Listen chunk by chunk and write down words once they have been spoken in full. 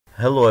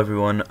Hello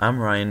everyone, I'm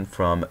Ryan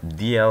from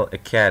DL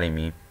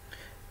Academy,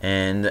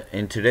 and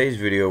in today's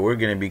video we're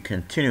going to be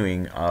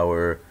continuing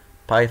our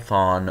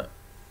Python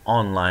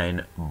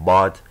online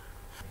bot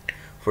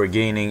for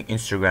gaining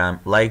Instagram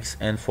likes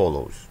and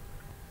follows.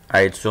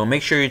 Alright, so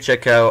make sure you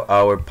check out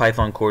our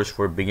Python course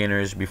for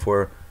beginners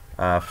before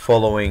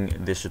following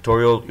this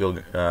tutorial.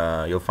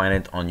 You'll find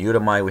it on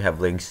Udemy. We have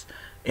links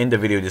in the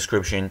video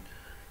description.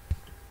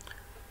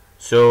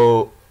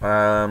 So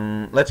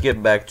let's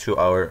get back to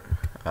our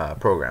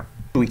program.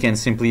 We can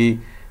simply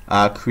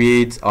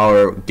create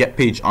our get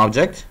page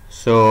object.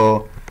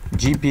 So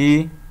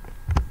GP,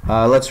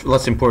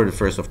 let's import it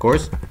first, of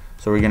course.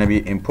 So we're going to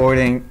be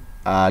importing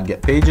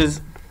get pages,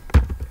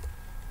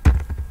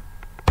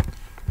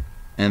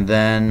 and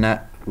then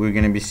we're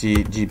going to be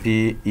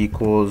GP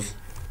equals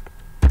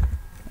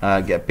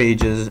get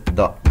pages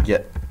dot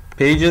get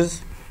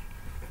pages.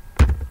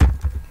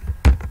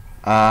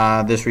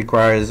 This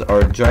requires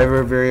our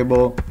driver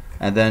variable,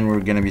 and then we're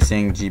going to be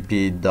saying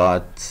GP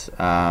dot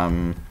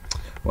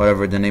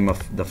whatever the name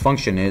of the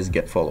function is,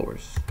 get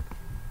followers.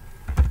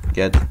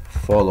 Get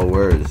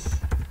followers.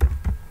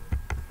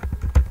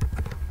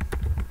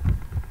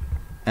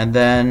 And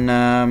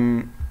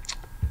then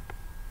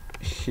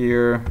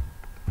here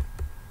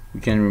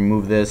we can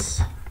remove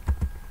this,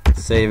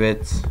 save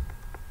it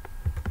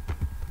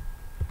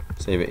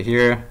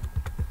here,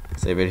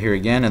 save it here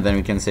again, and then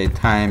we can say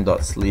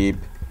time.sleep.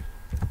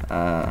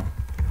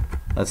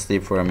 Let's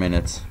sleep for a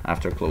minute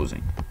after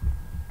closing.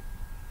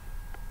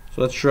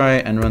 So let's try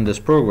and run this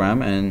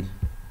program and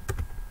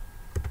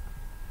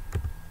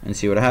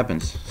see what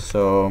happens.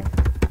 So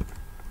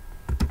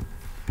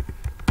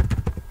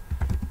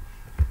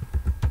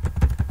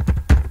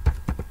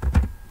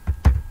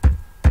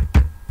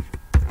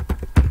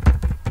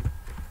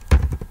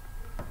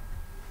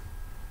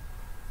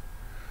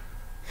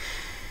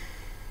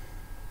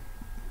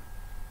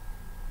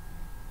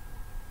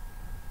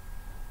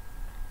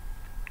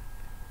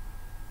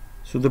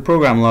the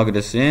program logged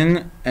us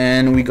in,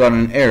 and we got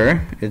an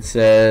error. It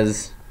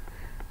says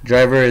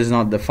driver is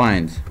not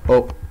defined.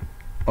 Oh,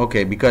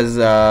 okay, because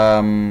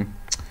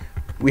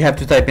we have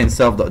to type in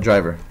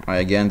self.driver.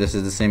 Alright, again, this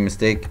is the same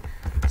mistake.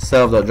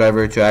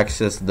 Self.driver to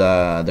access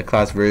the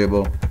class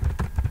variable.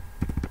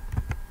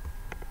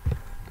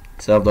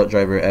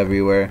 Self.driver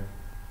everywhere.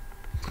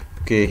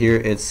 Okay, here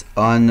it's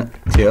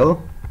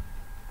until.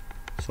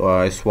 So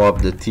I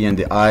swapped the T and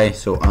the I,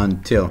 so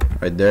until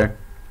right there.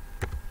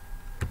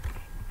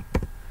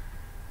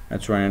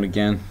 Let's run it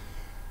again.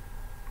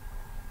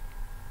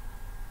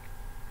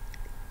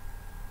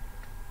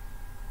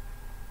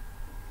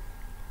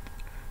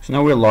 So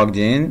now we're logged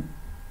in.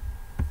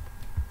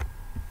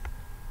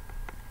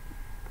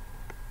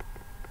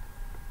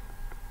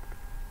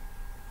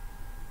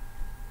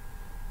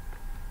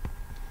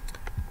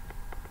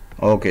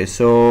 Okay,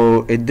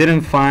 so it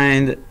didn't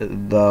find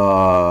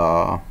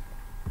the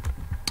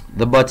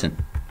button.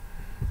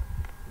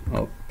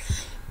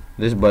 Oops,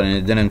 this button,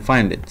 it didn't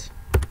find it.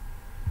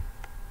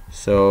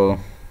 So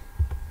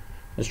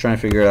let's try and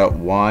figure out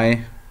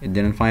why it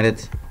didn't find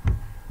it.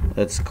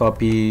 Let's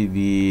copy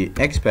the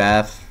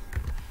XPath.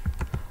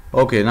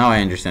 Okay, now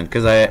I understand,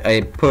 because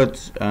I put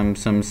some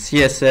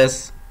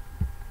CSS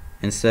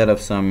instead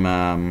of some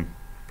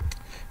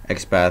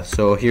XPath.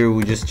 So here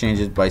we just change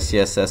it by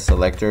CSS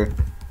selector,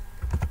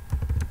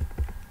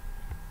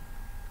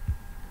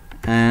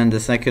 and the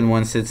second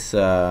one it's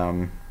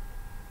the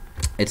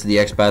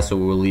XPath, so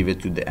we'll leave it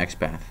to the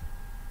XPath.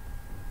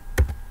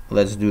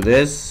 Let's do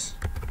this.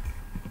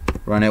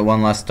 Run it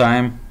one last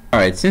time.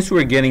 Alright, since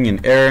we're getting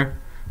an error,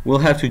 we'll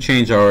have to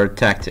change our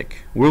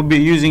tactic. We'll be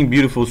using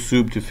Beautiful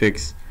Soup to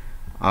fix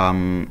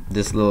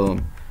this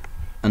little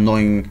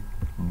annoying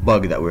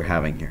bug that we're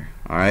having here.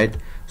 Alright,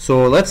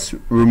 so let's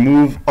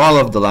remove all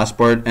of the last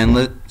part, and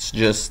let's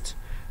just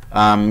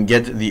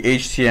get the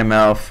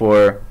HTML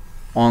for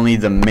only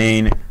the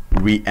main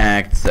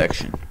React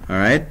section.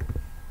 Alright,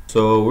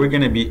 so we're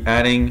gonna be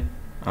adding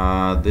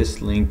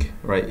this link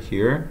right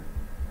here,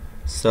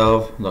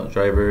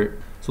 self.driver.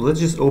 So let's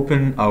just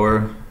open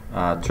our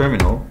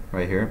terminal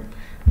right here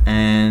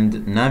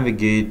and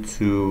navigate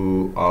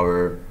to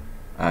our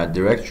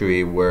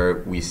directory where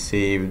we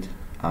saved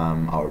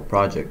our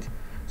project.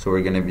 So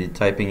we're going to be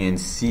typing in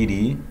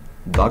cd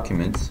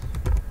documents,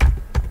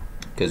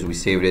 because we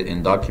saved it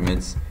in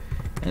documents,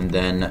 and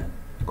then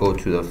go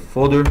to the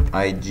folder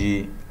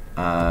igbot,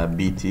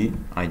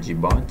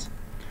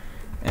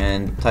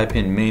 and type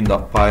in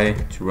main.py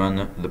to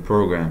run the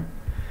program.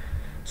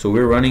 So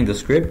we're running the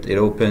script. It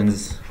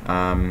opens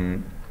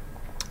our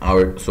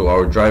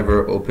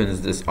driver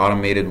opens this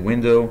automated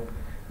window,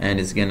 and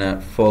it's gonna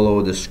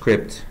follow the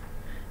script.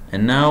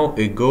 And now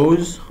it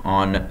goes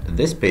on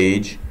this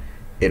page.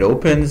 It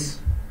opens.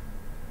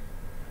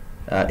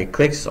 It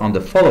clicks on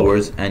the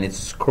followers, and it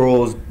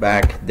scrolls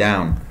back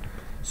down.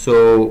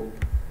 So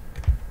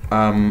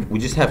we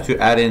just have to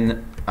add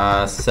in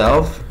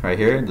self right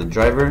here, the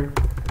driver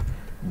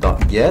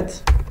dot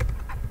get,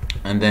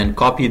 and then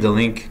copy the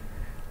link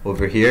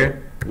over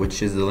here,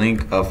 which is the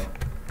link of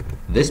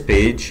this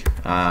page.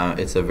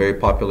 It's a very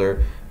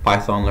popular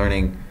Python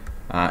learning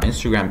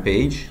Instagram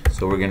page.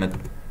 So we're gonna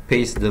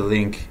paste the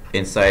link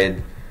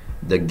inside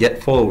the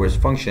get followers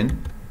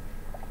function,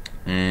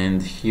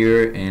 and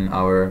here in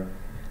our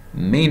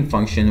main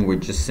function we're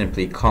just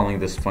simply calling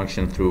this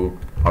function through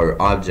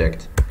our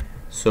object.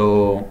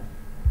 So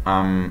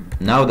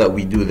now that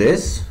we do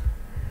this,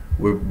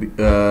 we're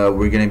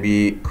gonna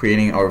be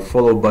creating our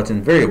follow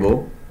button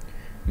variable.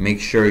 Make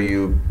sure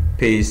you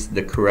paste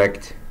the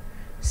correct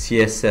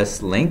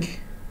CSS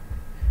link,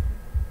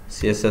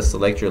 CSS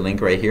selector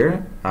link right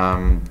here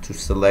to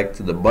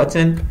select the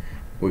button.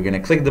 We're gonna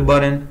click the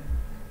button,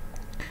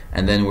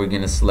 and then we're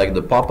gonna select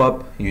the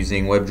pop-up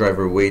using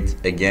WebDriver wait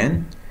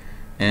again.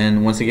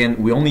 And once again,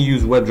 we only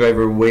use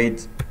WebDriver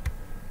wait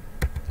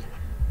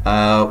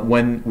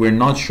when we're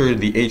not sure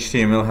the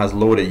HTML has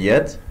loaded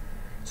yet.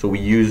 So we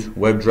use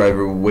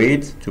WebDriver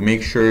wait to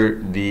make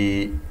sure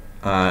the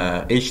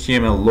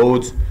HTML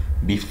loads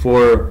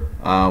before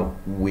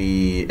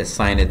we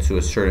assign it to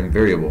a certain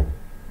variable.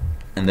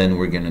 And then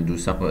we're gonna do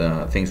some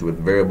things with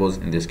variables.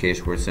 In this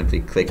case, we're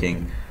simply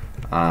clicking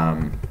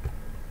on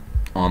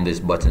this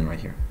button right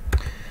here.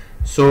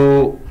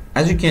 So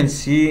as you can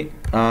see,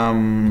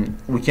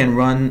 we can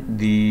run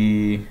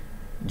the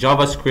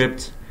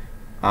JavaScript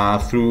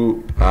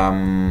through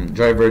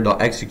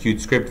driver.execute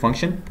script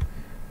function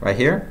right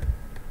here.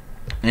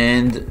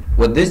 And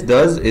what this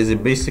does is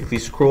it basically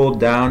scrolls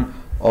down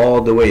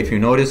all the way. If you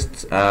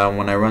noticed,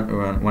 when I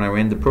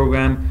ran the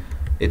program,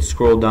 it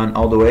scrolled down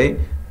all the way,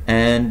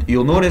 and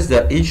you'll notice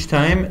that each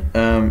time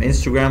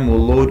Instagram will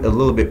load a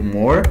little bit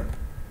more.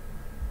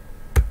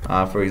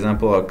 For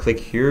example, I'll click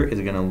here.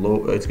 It's gonna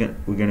load.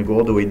 We're gonna go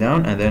all the way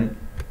down, and then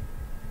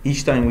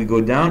each time we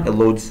go down, it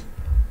loads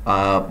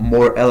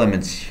more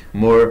elements,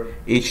 more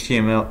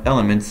HTML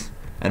elements,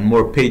 and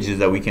more pages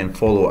that we can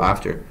follow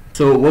after.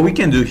 So what we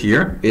can do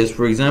here is,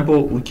 for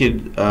example, we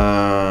could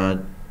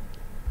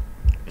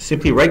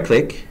simply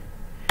right-click,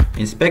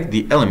 inspect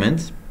the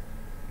element.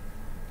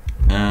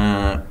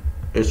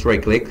 Let's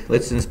right-click.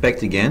 Let's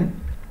inspect again,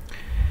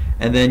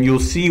 and then you'll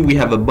see we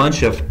have a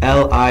bunch of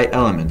li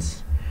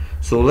elements.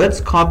 So let's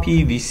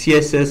copy the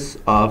CSS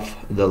of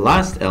the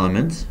last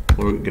element.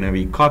 We're going to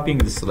be copying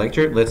the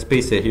selector. Let's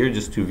paste it here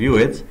just to view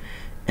it,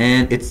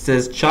 and it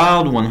says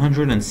child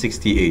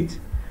 168.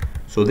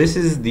 So this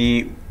is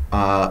the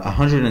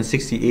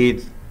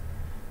 168th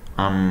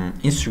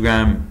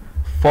Instagram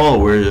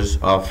followers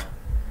of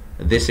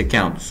this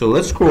account. So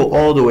let's scroll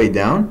all the way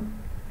down,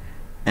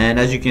 and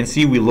as you can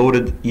see, we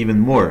loaded even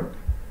more.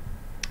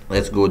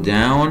 Let's go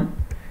down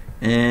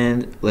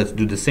and let's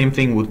do the same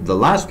thing with the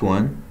last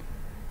one.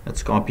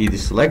 Let's copy the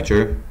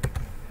selector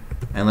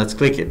and let's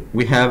click it.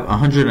 We have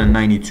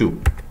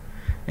 192.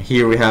 And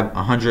here we have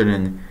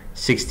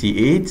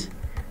 168,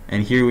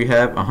 and here we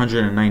have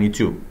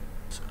 192,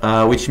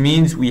 which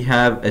means we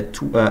have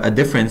a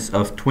difference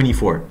of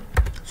 24.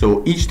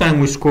 So each time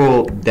we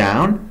scroll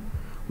down,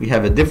 we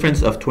have a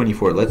difference of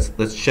 24.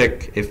 Let's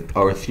check if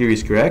our theory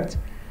is correct.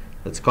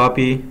 Let's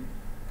copy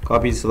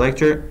the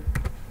selector,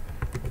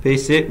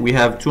 paste it. We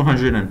have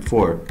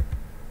 204.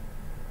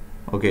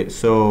 Okay,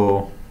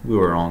 so we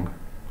were wrong.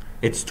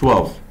 It's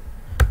 12.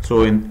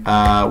 So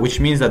which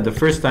means that the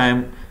first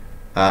time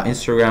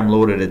Instagram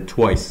loaded it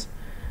twice.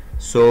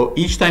 So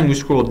each time we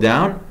scroll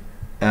down,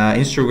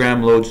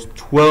 Instagram loads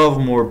 12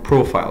 more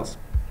profiles.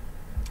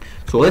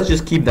 So let's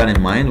just keep that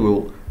in mind.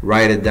 We'll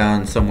write it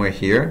down somewhere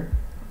here.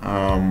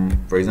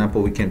 For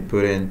example, we can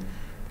put in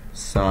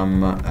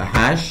some a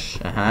hash,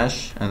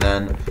 and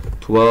then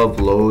 12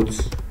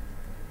 loads,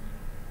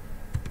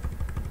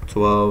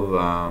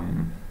 12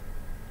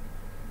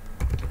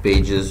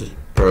 pages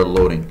per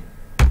loading,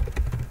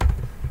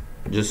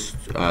 just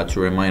to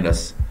remind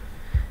us.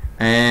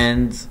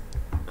 And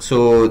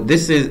so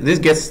this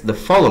gets the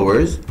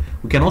followers.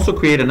 We can also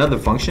create another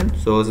function.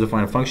 So let's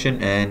define a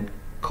function and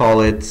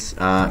call it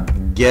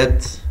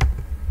get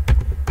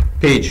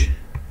page,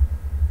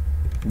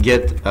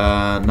 get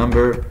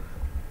number,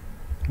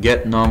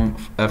 get num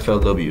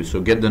FLW. So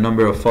get the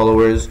number of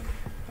followers,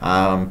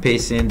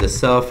 paste in the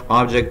self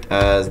object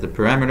as the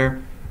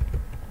parameter.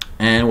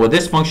 And what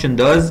this function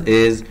does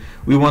is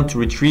we want to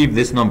retrieve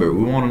this number.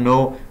 We want to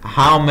know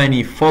how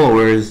many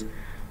followers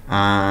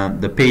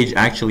the page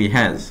actually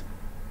has.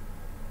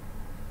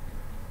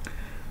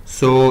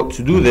 So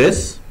to do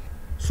this,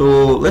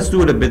 so let's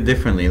do it a bit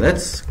differently.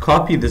 Let's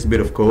copy this bit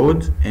of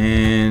code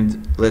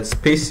and let's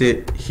paste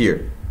it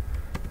here.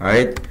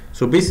 Alright,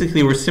 so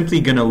basically we're simply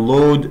gonna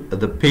load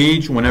the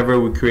page whenever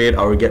we create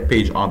our get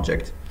page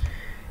object.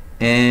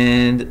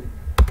 And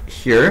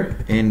here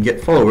in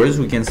get followers,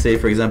 we can say,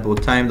 for example,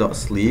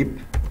 time.sleep.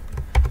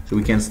 So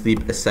we can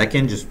sleep a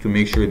second just to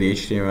make sure the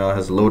HTML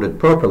has loaded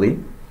properly.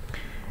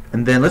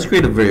 And then let's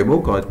create a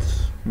variable, call it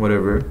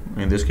whatever,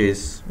 in this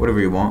case, whatever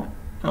you want.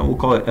 We'll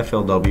call it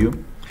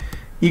FLW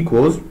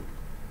equals,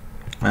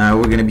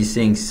 we're going to be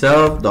saying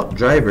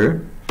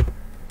self.driver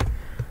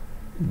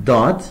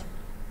dot,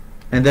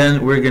 and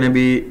then we're going to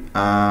be,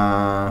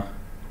 no,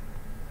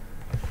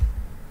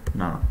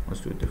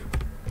 let's do it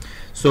different.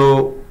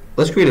 So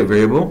let's create a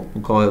variable.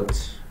 We'll call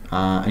it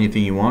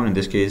anything you want. In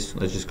this case,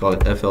 let's just call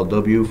it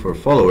FLW for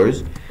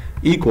followers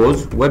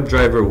equals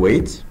WebDriver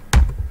weight.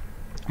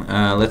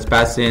 Let's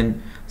pass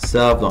in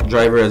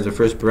self.driver as the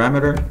first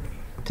parameter,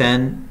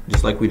 10,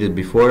 just like we did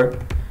before,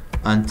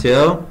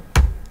 until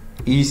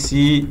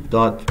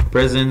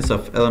ec.presence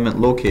of element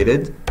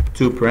located,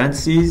 2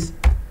 parentheses,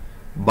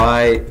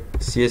 by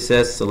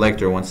CSS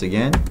selector once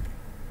again,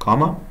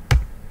 comma.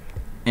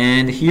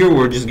 And here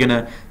we're just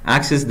gonna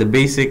access the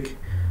basic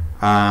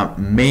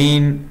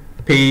main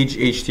page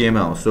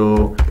HTML.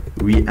 So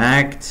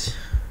React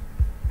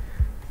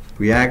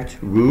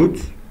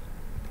root,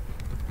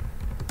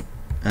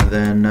 and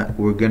then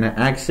we're gonna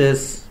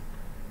access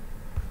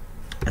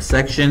a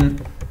section,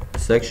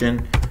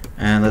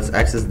 and let's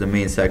access the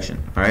main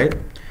section. All right,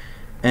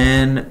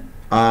 and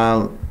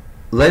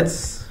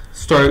let's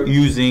start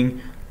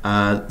using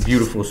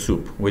Beautiful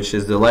Soup, which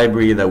is the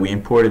library that we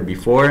imported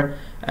before,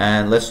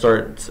 and let's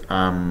start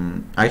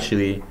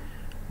actually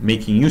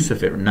making use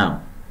of it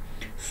now.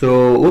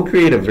 So we'll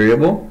create a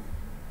variable.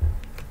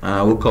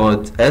 We'll call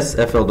it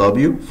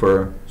sflw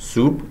for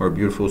soup or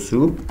Beautiful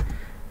Soup,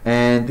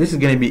 and this is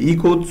going to be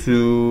equal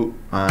to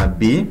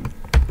b.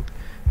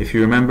 If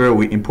you remember,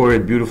 we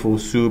imported Beautiful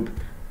Soup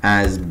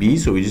as b,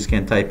 so we just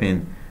can type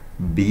in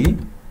b,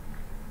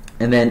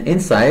 and then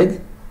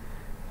inside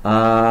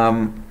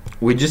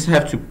we just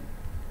have to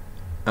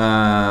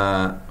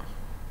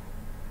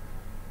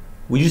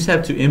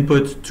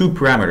input 2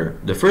 parameters.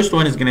 The first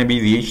one is going to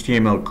be the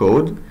HTML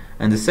code,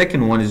 and the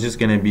second one is just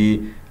going to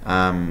be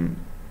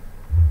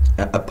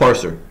a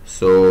parser.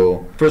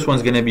 So first one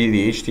is going to be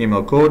the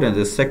HTML code, and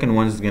the second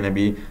one is going to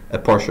be a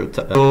parser.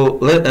 So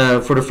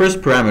for the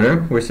first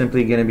parameter, we're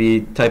simply going to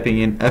be typing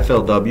in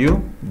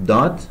FLW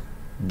dot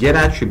get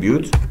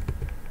attribute,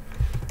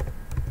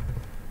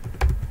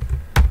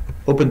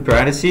 open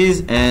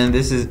parentheses, and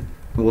this is,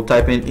 we'll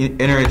type in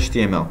inner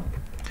HTML.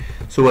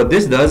 So what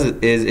this does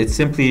is it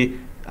simply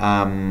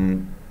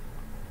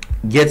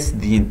gets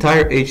the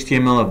entire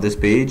HTML of this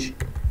page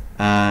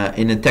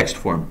in a text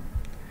form.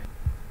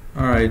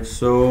 Alright,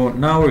 so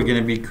now we're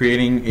going to be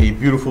creating a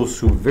Beautiful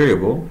Soup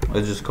variable.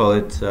 Let's just call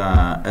it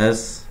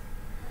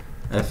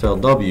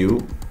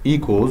sflw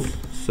equals,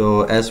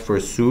 so S for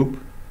soup,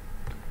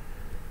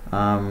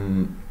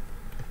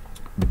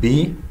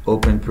 b,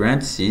 open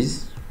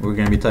parentheses, we're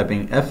going to be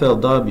typing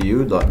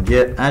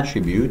flw.get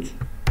attribute,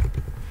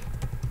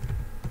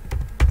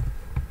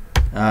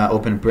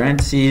 open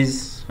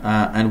parentheses,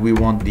 and we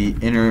want the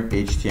inner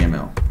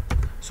HTML.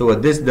 So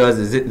what this does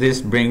is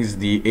this brings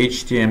the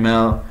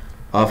HTML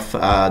of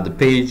the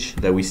page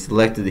that we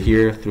selected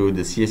here through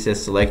the CSS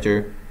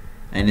selector,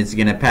 and it's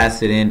going to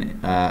pass it in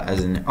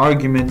as an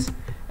argument,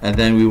 and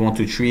then we want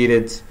to treat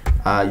it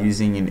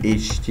using an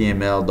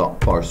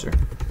HTML.parser.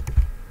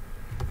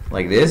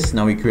 Like this.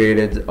 Now we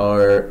created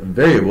our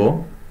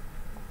variable.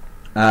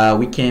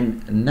 We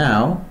can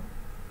now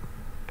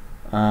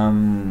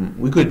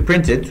we could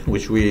print it,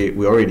 which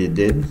we already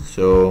did.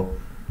 So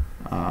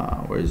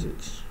where is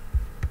it?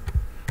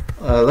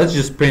 Let's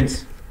just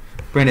print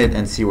it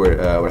and see what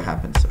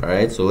happens. All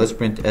right, so let's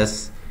print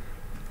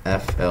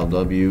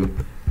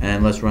sflw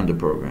and let's run the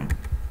program.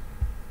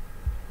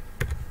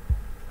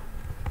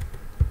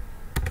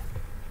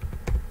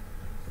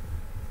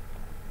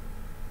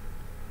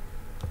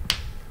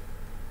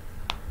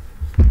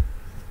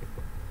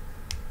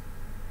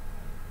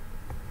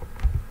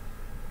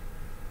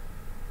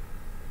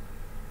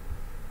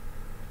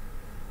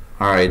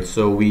 Alright,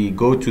 so we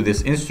go to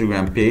this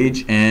Instagram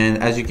page, and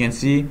as you can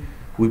see,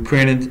 we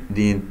printed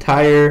the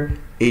entire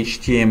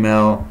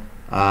HTML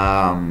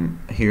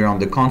here on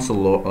the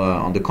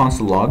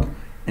console log,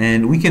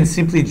 and we can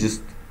simply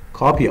just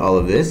copy all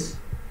of this.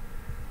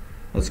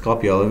 Let's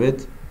copy all of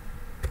it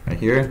right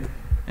here,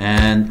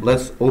 and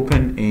let's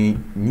open a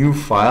new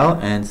file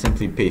and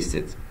simply paste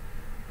it.